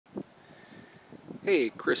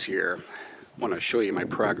Hey, Chris here. I want to show you my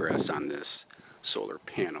progress on this solar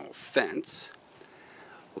panel fence.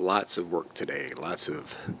 Lots of work today, lots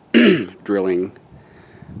of drilling,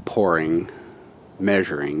 pouring,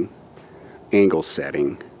 measuring, angle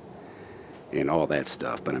setting, and all that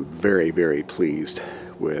stuff. But I'm very, very pleased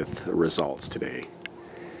with the results today.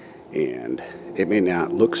 And it may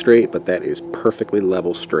not look straight, but that is perfectly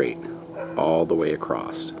level straight all the way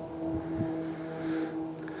across.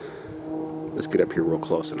 Let's get up here real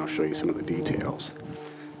close and I'll show you some of the details.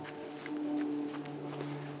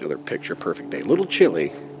 Another picture perfect day. A little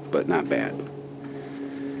chilly, but not bad.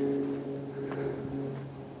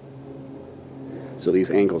 So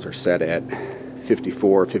these angles are set at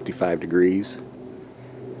 54, 55 degrees.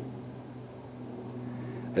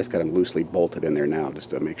 I just got them loosely bolted in there now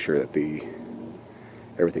just to make sure that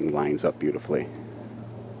everything lines up beautifully.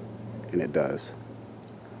 And it does.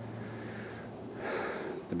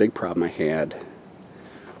 The big problem I had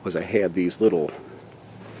was I had these little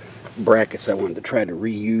brackets I wanted to try to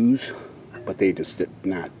reuse, but they just did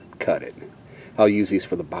not cut it. I'll use these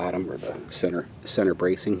for the bottom or the center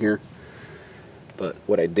bracing here. But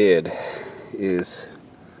what I did is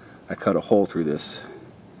I cut a hole through this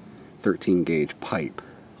 13 gauge pipe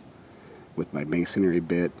with my masonry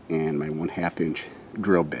bit and my 1/2 inch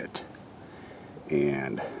drill bit.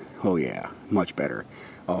 And oh yeah, much better.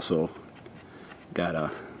 Also got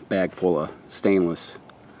a bag full of stainless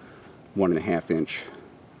 1.5 inch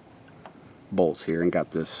bolts here and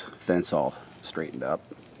got this fence all straightened up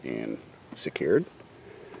and secured.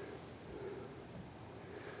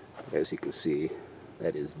 As you can see,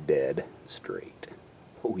 that is dead straight.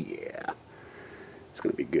 Oh yeah, it's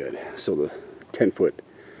gonna be good. So the 10-foot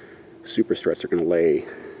super struts are gonna lay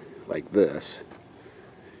like this,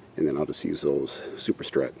 and then I'll just use those super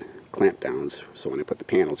strut clamp downs, so when I put the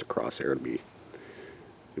panels across there, it'll be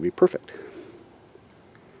perfect.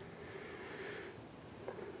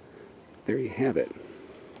 There you have it.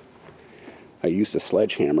 I used a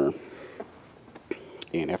sledgehammer,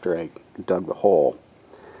 and after I dug the hole,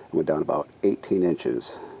 I went down about 18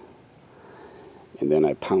 inches, and then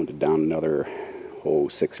I pounded down another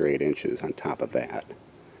 6 or 8 inches on top of that.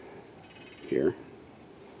 Here,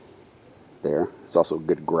 there. It's also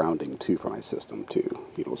good grounding too for my system too.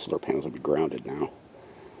 You know, solar panels will be grounded now.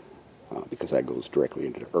 Because that goes directly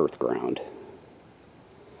into the earth ground.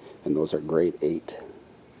 And those are grade 8.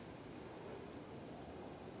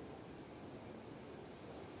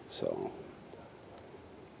 So,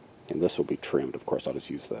 and this will be trimmed. Of course, I'll just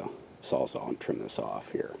use the Sawzall and trim this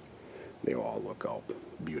off here. They will all look all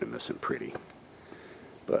beautiful and pretty.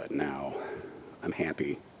 But now, I'm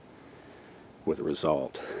happy with the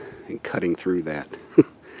result. And cutting through that,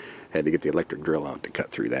 had to get the electric drill out to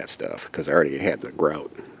cut through that stuff, because I already had the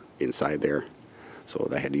grout inside there, so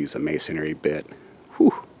I had to use a masonry bit.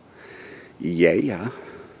 Whew. Yeah.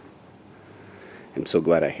 I'm so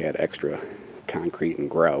glad I had extra concrete and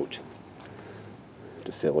grout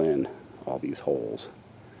to fill in all these holes.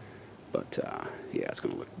 But yeah, it's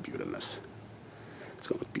gonna look beautiful. It's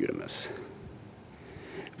gonna look beautiful.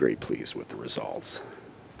 Very pleased with the results.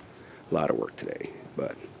 A lot of work today,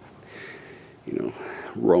 but you know,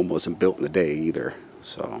 Rome wasn't built in a day either,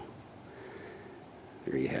 so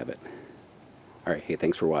there you have it. Alright, hey,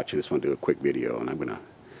 thanks for watching. I just want to do a quick video, and I'm going to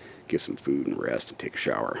get some food and rest and take a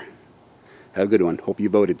shower. Have a good one. Hope you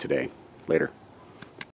voted today. Later.